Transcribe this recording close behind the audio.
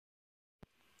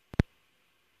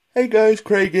Hey guys,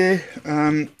 Craig here.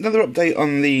 Another update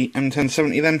on the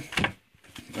m1070 then.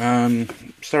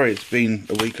 Sorry it's been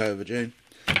a week overdue.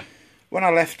 When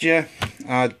I left you,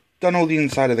 I'd done all the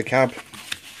inside of the cab.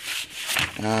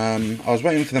 I was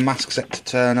waiting for the mask set to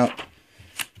turn up.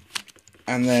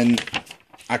 And then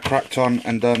I cracked on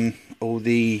and done all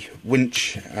the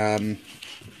winch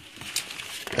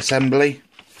assembly.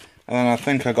 And then I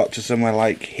think I got to somewhere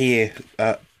like here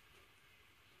at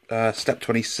step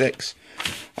 26.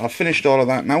 I've finished all of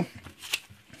that now,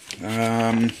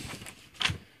 and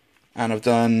I've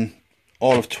done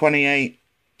all of 28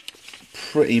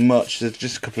 pretty much. There's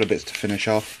just a couple of bits to finish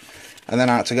off, and then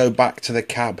I had to go back to the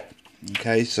cab.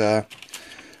 Okay, so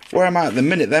where I'm at the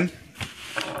minute then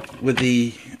with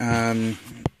the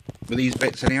with these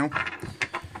bits anyhow.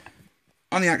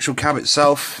 On the actual cab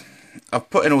itself,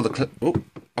 I've put in all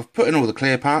the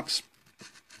clear parts.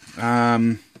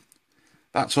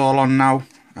 That's all on now.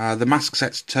 The mask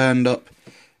set's turned up,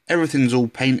 everything's all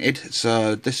painted,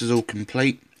 so this is all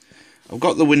complete. I've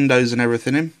got the windows and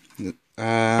everything in,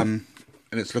 and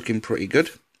it's looking pretty good.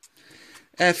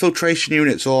 Air filtration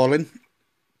unit's all in,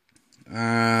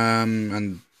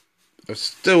 and I've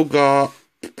still got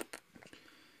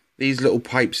these little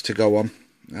pipes to go on,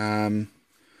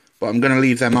 but I'm going to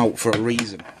leave them out for a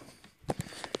reason.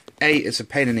 A, it's a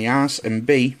pain in the arse, and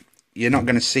B, you're not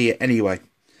going to see it anyway.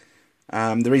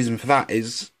 The reason for that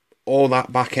is all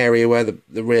that back area where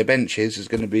the rear bench is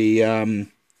going to be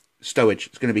stowage.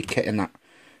 It's going to be kit in that.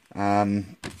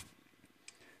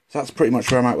 So that's pretty much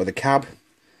where I'm at with the cab.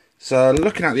 So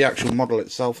looking at the actual model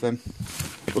itself then,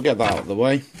 we'll get that out of the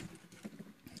way.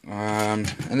 And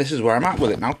this is where I'm at with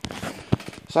it now.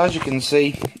 So as you can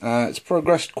see, it's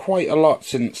progressed quite a lot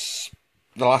since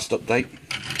the last update.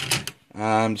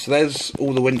 So there's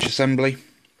all the winch assembly.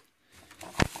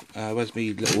 Where's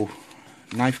my little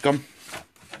knife gone?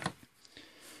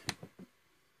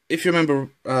 If you remember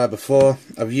before,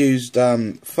 I've used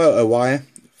photo wire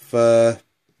for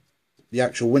the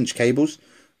actual winch cables,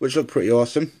 which look pretty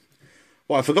awesome.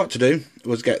 What I forgot to do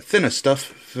was get thinner stuff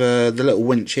for the little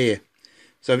winch here.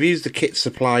 So I've used the kit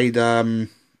supplied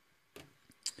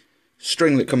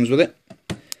string that comes with it.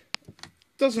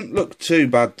 Doesn't look too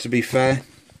bad, to be fair.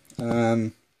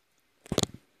 A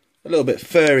little bit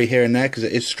furry here and there because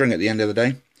it is string at the end of the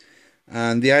day.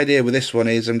 And the idea with this one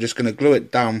is I'm just going to glue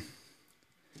it down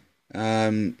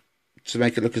to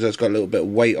make it look as though it's got a little bit of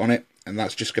weight on it, and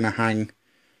that's just going to hang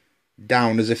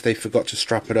down as if they forgot to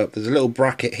strap it up. There's a little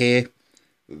bracket here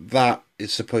that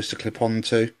is supposed to clip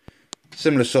onto.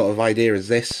 Similar sort of idea as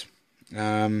this, but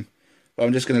I'm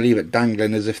just going to leave it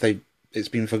dangling as if it's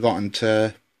been forgotten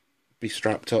to be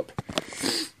strapped up.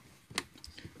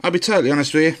 I'll be totally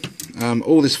honest with you,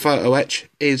 all this photo etch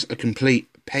is a complete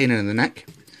pain in the neck,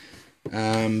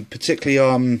 particularly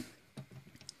on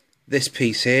this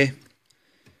piece here.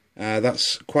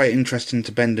 That's quite interesting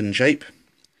to bend and shape.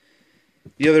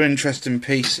 The other interesting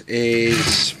piece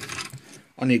is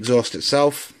on the exhaust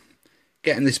itself,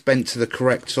 getting this bent to the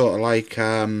correct sort of like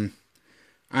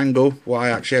angle. What I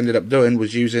actually ended up doing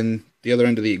was using the other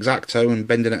end of the X-Acto and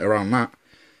bending it around that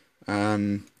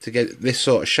to get this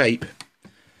sort of shape.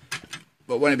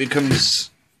 But when it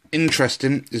becomes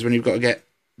interesting is when you've got to get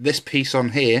this piece on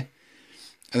here,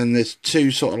 and then there's two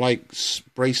sort of like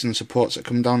bracing supports that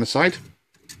come down the side.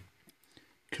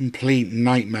 Complete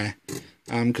nightmare,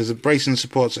 because the bracing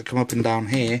supports that come up and down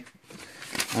here,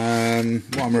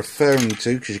 what I'm referring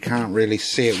to, because you can't really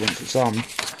see it once it's on,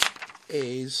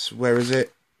 is, where is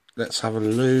it? Let's have a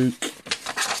look.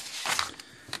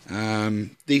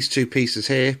 These two pieces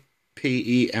here,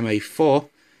 PEMA4,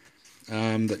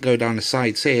 that go down the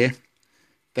sides here,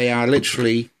 they are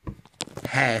literally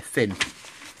hair thin.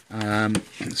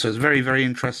 So it's very, very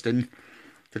interesting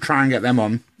to try and get them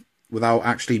on without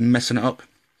actually messing it up.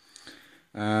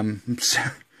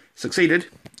 Succeeded,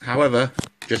 however,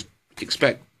 just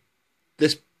expect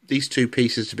these two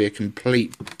pieces to be a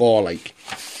complete ball ache.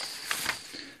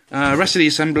 Rest of the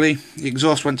assembly, the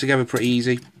exhaust went together pretty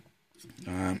easy.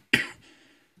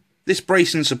 This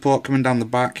bracing support coming down the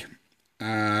back,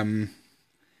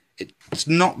 it's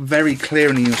not very clear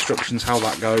in the instructions how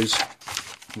that goes.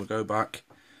 We'll go back.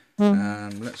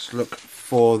 Let's look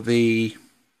for the...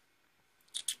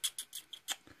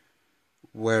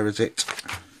 Where is it?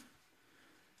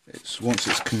 It's once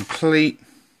it's complete.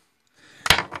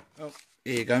 Oh,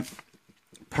 here you go.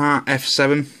 Part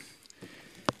F7.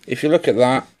 If you look at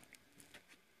that,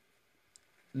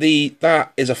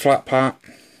 that is a flat part.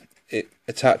 It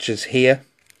attaches here.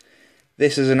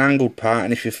 This is an angled part,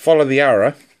 and if you follow the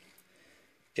arrow,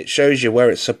 it shows you where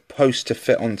it's supposed to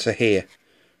fit onto here.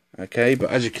 Okay, but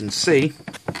as you can see,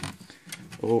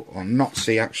 or not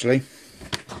see actually,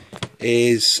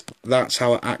 is that's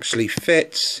how it actually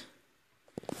fits.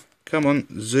 Come on,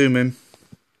 zoom in.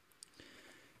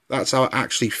 That's how it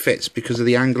actually fits because of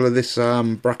the angle of this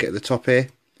bracket at the top here,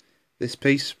 this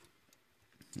piece.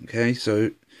 Okay,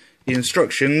 so the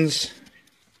instructions,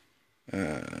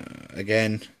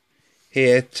 again,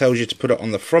 here tells you to put it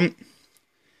on the front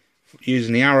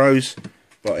using the arrows,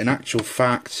 but in actual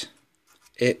fact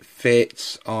it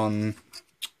fits on,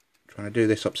 trying to do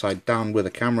this upside down with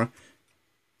a camera,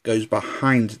 goes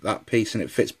behind that piece and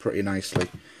it fits pretty nicely.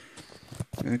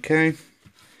 Okay,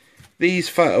 these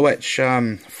photo etch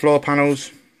floor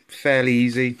panels, fairly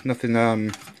easy,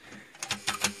 nothing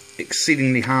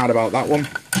exceedingly hard about that one.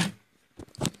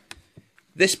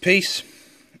 This piece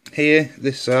here,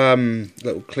 this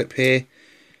little clip here,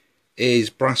 is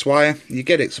brass wire. You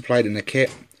get it supplied in the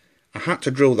kit. I had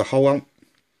to drill the hole out,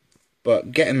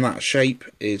 but getting that shape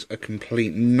is a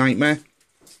complete nightmare.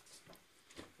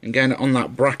 Again, on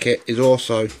that bracket is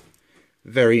also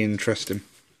very interesting.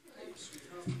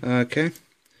 Okay,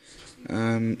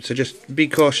 so just be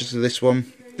cautious of this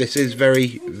one. This is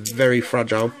very, very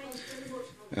fragile.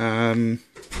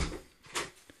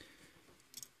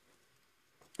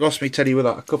 Lost me teddy with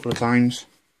that a couple of times.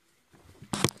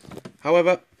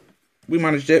 However, we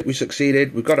managed it, we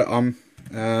succeeded, we got it on.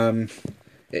 It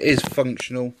is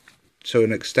functional to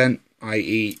an extent,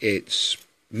 i.e. it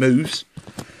moves.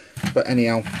 But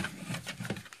anyhow,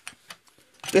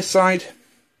 this side,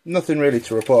 nothing really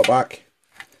to report back.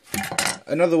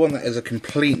 Another one that is a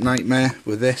complete nightmare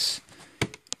with this.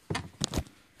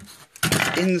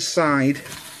 Inside,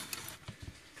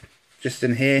 just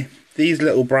in here, these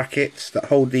little brackets that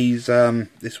hold these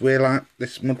this wheel out,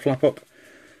 this mud flap up,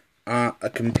 are a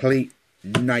complete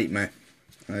nightmare.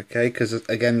 Okay, because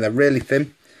again they're really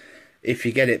thin. If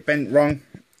you get it bent wrong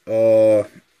or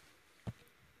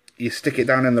you stick it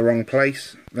down in the wrong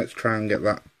place, let's try and get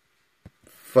that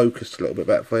focused a little bit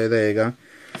better for you. There you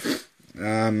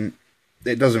go.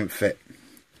 It doesn't fit.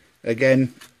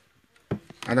 Again,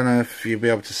 I don't know if you'll be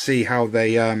able to see how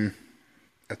they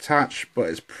attach, but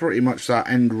it's pretty much that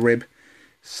end rib.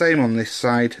 Same on this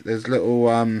side. There's little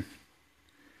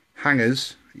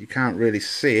hangers. You can't really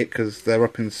see it because they're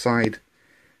up inside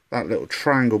that little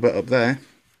triangle bit up there.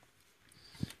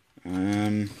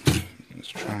 Let's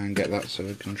try and get that so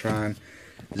we can try and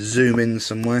zoom in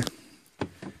somewhere.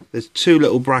 There's two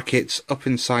little brackets up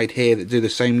inside here that do the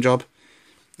same job.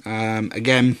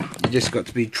 Again, you just got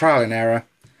to be trial and error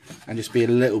and just be a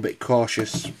little bit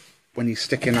cautious when you're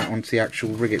sticking that onto the actual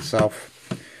rig itself.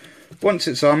 Once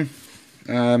it's on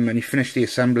and you finish the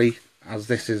assembly, as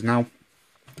this is now,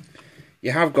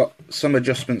 you have got some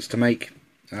adjustments to make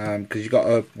because you've got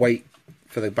to wait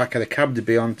for the back of the cab to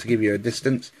be on to give you a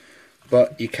distance,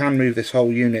 but you can move this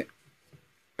whole unit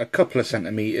a couple of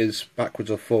centimetres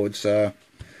backwards or forwards, so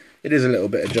it is a little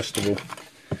bit adjustable.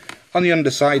 On the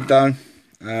underside though,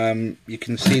 you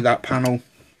can see that panel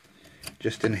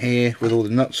just in here with all the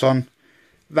nuts on.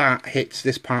 That hits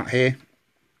this part here,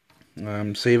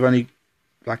 so you've only,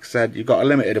 like I said, you've got a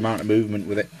limited amount of movement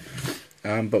with it,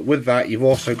 but with that you've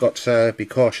also got to be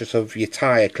cautious of your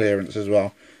tyre clearance as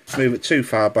well. Move it too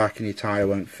far back and your tyre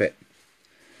won't fit.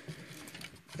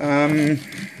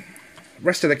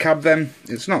 Rest of the cab then,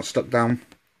 it's not stuck down,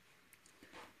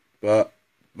 but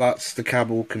that's the cab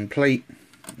all complete.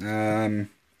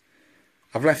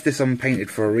 I've left this unpainted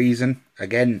for a reason.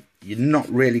 Again, you're not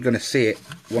really going to see it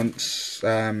once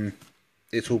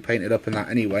it's all painted up and that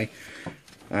anyway.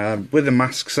 With the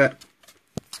mask set,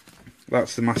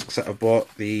 that's the mask set I've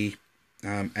bought, the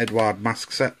Edward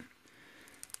mask set.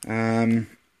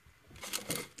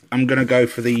 I'm going to go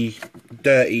for the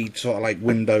dirty sort of like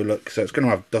window look, so it's going to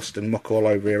have dust and muck all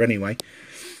over here anyway.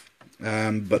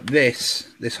 But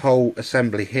this whole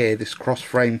assembly here, this cross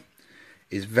frame,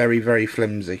 is very, very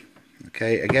flimsy.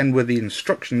 Okay, again with the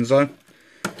instructions though,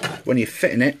 when you're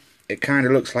fitting it, it kind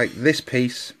of looks like this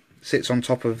piece sits on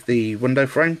top of the window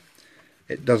frame.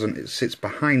 It doesn't, it sits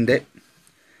behind it.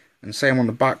 And same on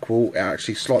the back wall, it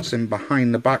actually slots in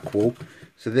behind the back wall.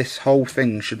 So this whole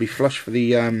thing should be flush for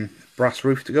the brass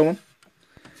roof to go on.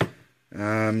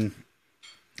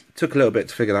 Took a little bit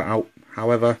to figure that out.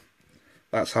 However,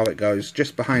 that's how it goes.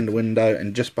 Just behind the window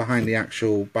and just behind the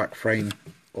actual back frame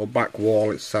or back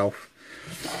wall itself.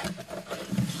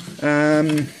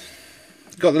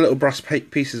 Got the little brass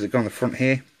pieces that go on the front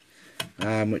here,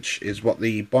 which is what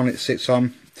the bonnet sits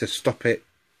on to stop it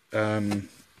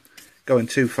going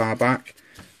too far back.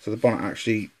 So the bonnet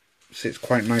actually sits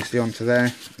quite nicely onto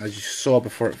there, as you saw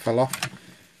before it fell off.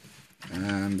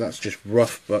 That's just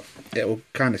rough, but it will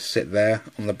kind of sit there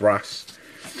on the brass.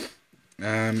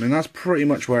 And that's pretty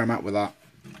much where I'm at with that.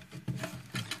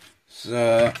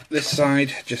 So this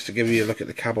side, just to give you a look at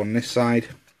the cab on this side,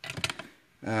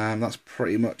 that's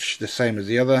pretty much the same as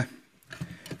the other.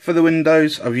 For the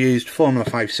windows, I've used Formula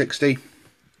 560.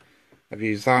 I've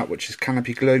used that, which is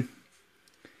canopy glue,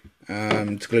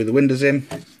 to glue the windows in,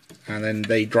 and then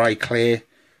they dry clear,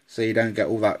 so you don't get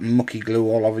all that mucky glue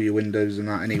all over your windows and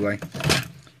that anyway.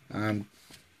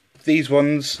 These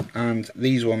ones and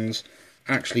these ones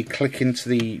actually click into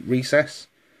the recess.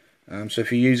 So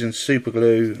if you're using super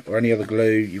glue or any other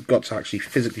glue, you've got to actually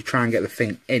physically try and get the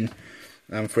thing in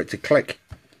for it to click.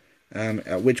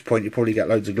 At which point you probably get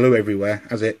loads of glue everywhere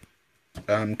as it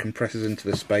compresses into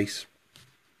the space.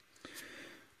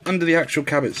 Under the actual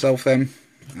cab itself then,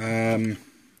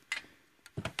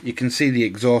 you can see the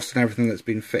exhaust and everything that's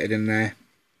been fitted in there.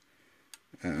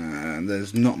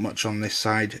 There's not much on this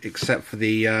side except for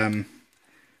the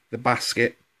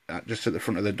basket just at the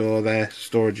front of the door there,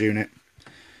 storage unit.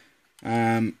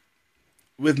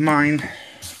 With mine,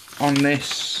 on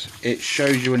this, it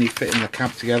shows you when you're fitting the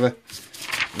cab together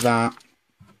that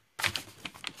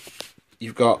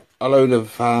you've got a load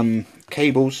of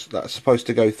cables that are supposed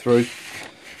to go through.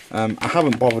 I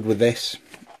haven't bothered with this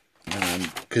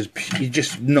because you're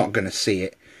just not going to see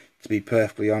it, to be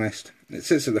perfectly honest. It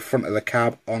sits at the front of the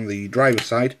cab on the driver's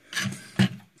side.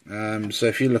 So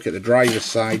if you look at the driver's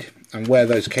side and where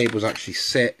those cables actually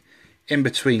sit, in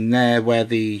between there where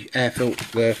the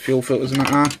the fuel filters and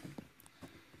that are,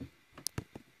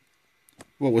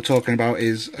 what we're talking about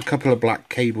is a couple of black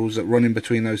cables that run in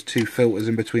between those two filters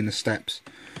in between the steps.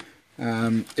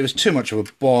 It was too much of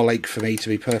a ball ache for me, to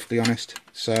be perfectly honest,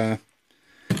 so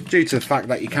due to the fact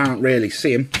that you can't really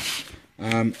see them,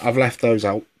 I've left those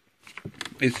out.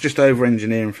 It's just over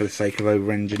engineering for the sake of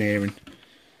over engineering.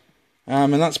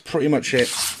 And that's pretty much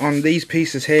it. On these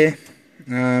pieces here,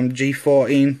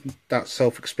 G14, that's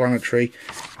self-explanatory.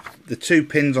 The two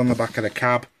pins on the back of the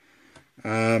cab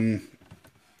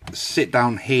sit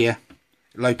down here,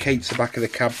 locates the back of the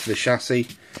cab to the chassis.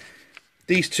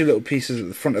 These two little pieces at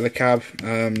the front of the cab,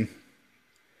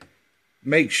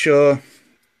 make sure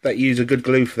that you use a good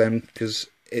glue for them, because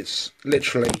it's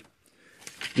literally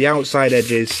the outside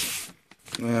edges,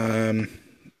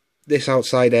 this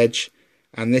outside edge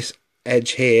and this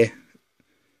edge here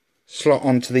slot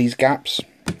onto these gaps.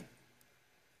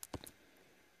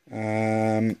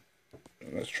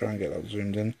 Let's try and get that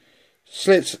zoomed in.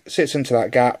 Sits into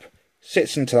that gap,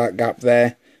 sits into that gap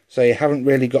there, so you haven't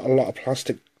really got a lot of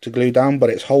plastic to glue down, but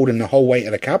it's holding the whole weight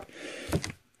of the cab.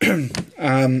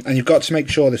 And you've got to make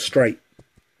sure they're straight.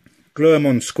 Glue them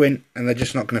on squint and they're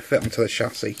just not going to fit onto the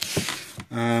chassis.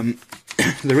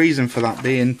 The reason for that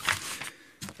being,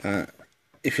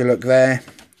 if you look there,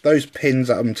 those pins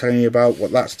that I'm telling you about,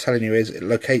 what that's telling you is it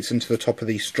locates into the top of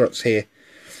these struts here.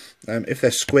 If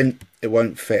they're squint, it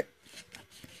won't fit.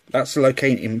 That's the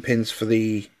locating pins for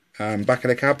the back of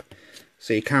the cab,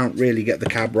 so you can't really get the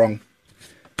cab wrong.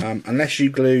 Unless you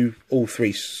glue all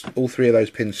three of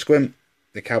those pins squint,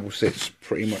 the cab will sit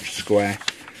pretty much square.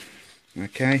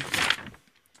 Okay,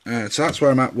 so that's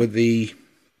where I'm at with the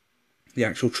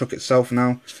actual truck itself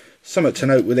now. Something to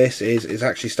note with this is it's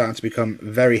actually starting to become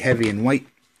very heavy in weight.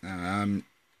 It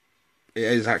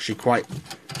is actually quite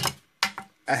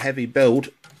a heavy build.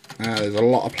 There's a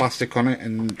lot of plastic on it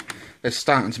and there's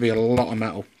starting to be a lot of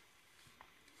metal.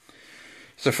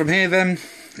 So from here then,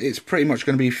 it's pretty much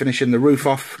going to be finishing the roof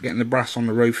off, getting the brass on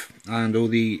the roof and all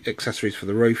the accessories for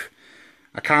the roof.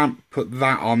 I can't put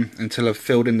that on until I've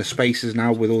filled in the spaces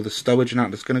now with all the stowage and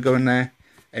that that's going to go in there.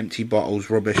 Empty bottles,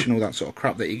 rubbish and all that sort of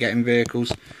crap that you get in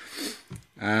vehicles.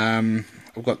 I've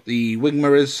got the wing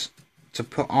mirrors to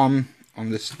put on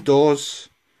the doors,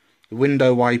 the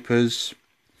window wipers,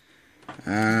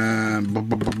 the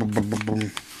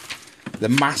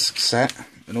mask set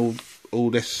and all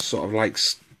this sort of like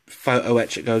photo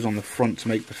etch that goes on the front to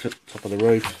make the top of the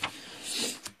roof.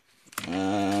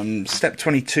 Step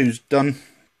 22's done.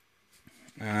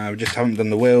 We just haven't done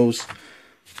the wheels.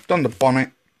 Done the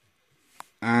bonnet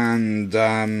and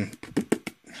the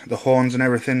horns and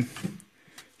everything,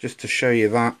 just to show you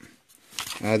that.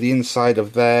 The inside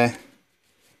of there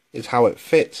is how it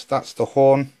fits. That's the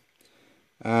horn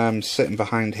sitting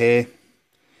behind here.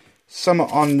 Some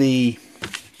on the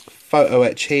photo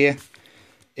etch here,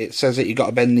 it says that you've got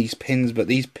to bend these pins, but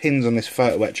these pins on this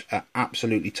photo etch are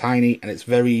absolutely tiny and it's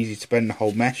very easy to bend the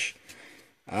whole mesh.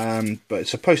 But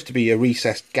it's supposed to be a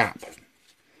recessed gap.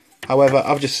 However,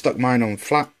 I've just stuck mine on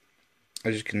flat,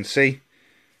 as you can see,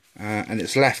 and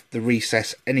it's left the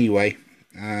recess anyway,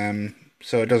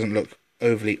 so it doesn't look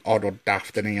overly odd or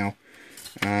daft anyhow.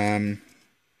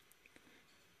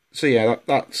 So yeah,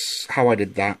 that's how I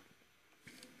did that,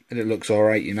 and it looks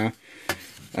alright, you know.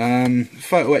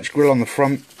 Photo etch grill on the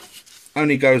front,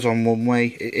 only goes on one way.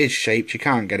 It is shaped, you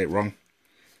can't get it wrong.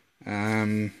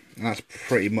 And that's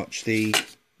pretty much the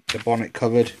bonnet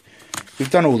covered. We've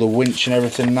done all the winch and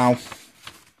everything now.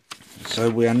 So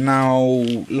we are now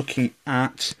looking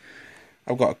at,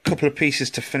 I've got a couple of pieces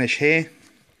to finish here.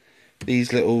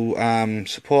 These little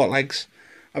support legs.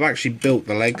 I've actually built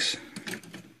the legs.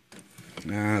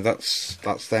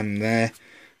 That's them there.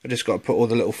 I just got to put all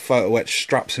the little photo etch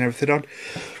straps and everything on.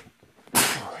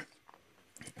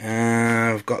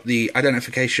 I've got the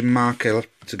identification marker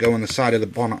to go on the side of the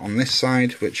bonnet on this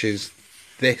side, which is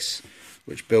this,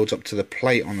 which builds up to the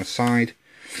plate on the side.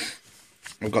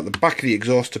 I've got the back of the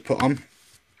exhaust to put on.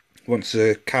 Once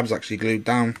the cab's actually glued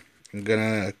down, I'm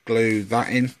gonna glue that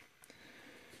in.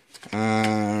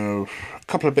 A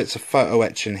couple of bits of photo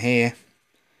etch in here.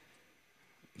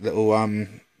 Little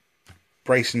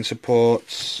bracing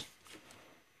supports.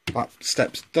 That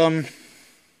step's done.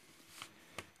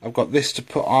 I've got this to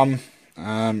put on.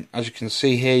 As you can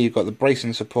see here, you've got the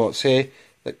bracing supports here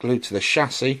that glue to the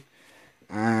chassis,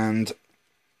 and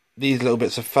these little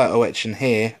bits of photo etch in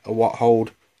here are what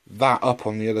hold that up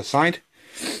on the other side.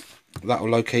 That will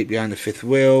locate behind the fifth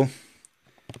wheel.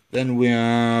 Then we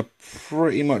are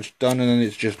pretty much done, and then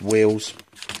it's just wheels,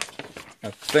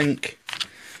 I think.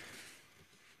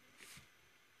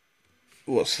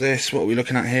 What's this? What are we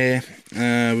looking at here?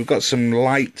 We've got some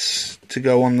lights to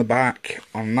go on the back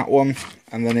on that one,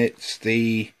 and then it's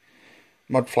the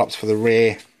mud flaps for the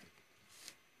rear,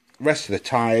 rest of the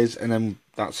tyres, and then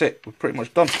that's it. We're pretty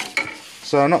much done.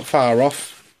 So not far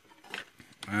off.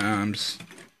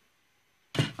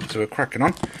 So we're cracking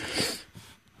on.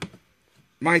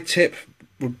 My tip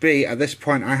would be, at this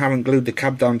point I haven't glued the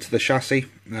cab down to the chassis.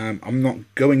 I'm not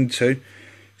going to,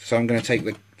 so I'm going to take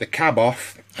the cab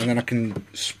off, and then I can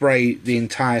spray the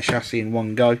entire chassis in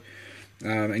one go,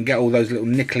 and get all those little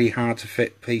nickely hard to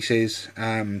fit pieces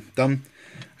done.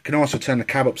 I can also turn the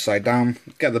cab upside down,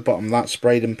 get the bottom of that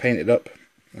sprayed and painted up,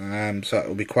 so it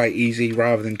will be quite easy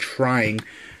rather than trying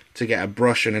to get a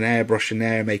brush and an airbrush in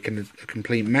there making a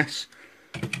complete mess.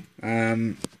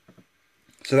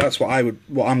 So that's what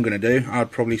I'm going to do.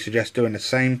 I'd probably suggest doing the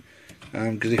same,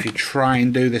 because if you try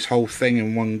and do this whole thing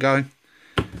in one go,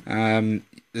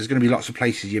 there's going to be lots of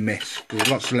places you miss. There's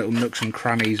lots of little nooks and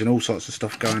crannies and all sorts of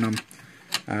stuff going on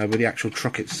with the actual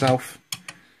truck itself.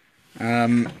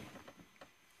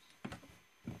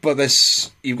 But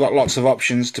you've got lots of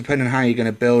options depending on how you're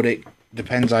going to build it.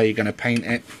 Depends how you're going to paint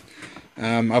it.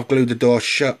 I've glued the door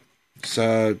shut,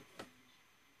 so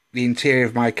the interior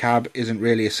of my cab isn't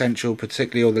really essential,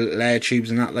 particularly all the little air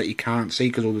tubes and that you can't see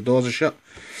because all the doors are shut.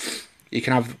 You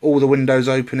can have all the windows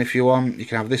open if you want. You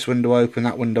can have this window open,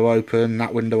 that window open,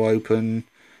 that window open,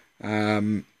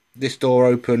 this door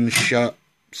open, shut,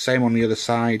 same on the other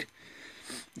side.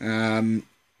 You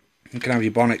can have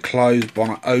your bonnet closed,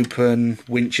 bonnet open,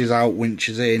 winches out,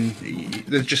 winches in.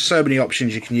 There's just so many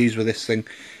options you can use with this thing.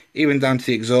 Even down to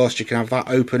the exhaust, you can have that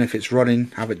open if it's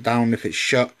running, have it down if it's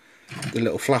shut. The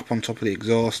little flap on top of the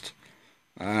exhaust.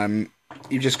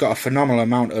 You've just got a phenomenal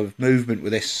amount of movement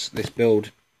with this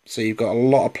build. So you've got a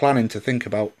lot of planning to think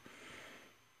about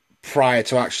prior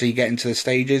to actually getting to the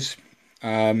stages,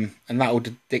 and that will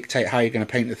dictate how you're going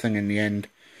to paint the thing in the end.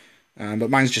 But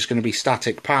mine's just going to be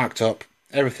static, parked up,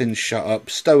 everything's shut up,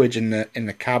 stowage in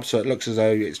the cab, so it looks as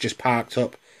though it's just parked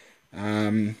up.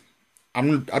 I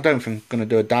don't think I'm going to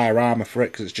do a diorama for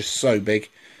it because it's just so big.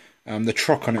 The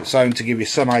truck on its own, to give you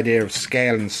some idea of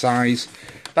scale and size,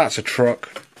 that's a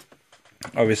truck,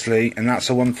 obviously, and that's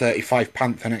a 135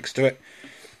 Panther next to it.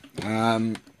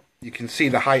 You can see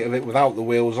the height of it without the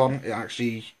wheels on. It's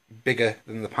actually bigger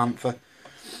than the Panther.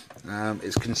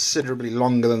 It's considerably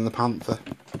longer than the Panther,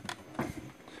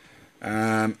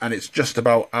 and it's just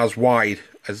about as wide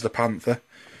as the Panther.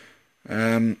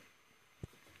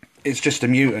 It's just a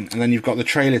mutant, and then you've got the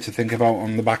trailer to think about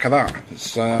on the back of that.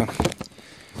 It's a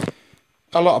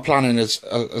lot of planning, as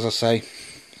I say.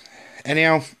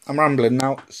 Anyhow, I'm rambling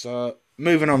now, so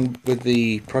moving on with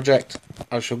the project.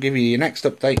 I shall give you the next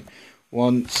update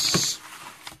once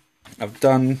I've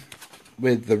done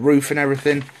with the roof and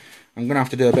everything. I'm going to have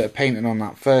to do a bit of painting on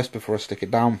that first before I stick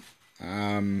it down.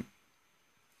 And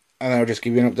then I'll just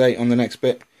give you an update on the next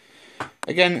bit.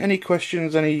 Again, any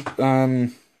questions, any,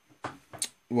 any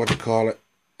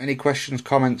questions,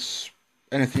 comments,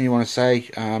 anything you want to say,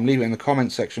 leave it in the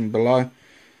comments section below.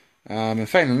 And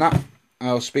failing that,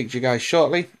 I'll speak to you guys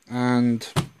shortly and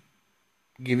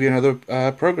give you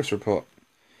another progress report.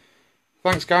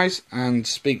 Thanks guys, and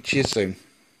speak to you soon.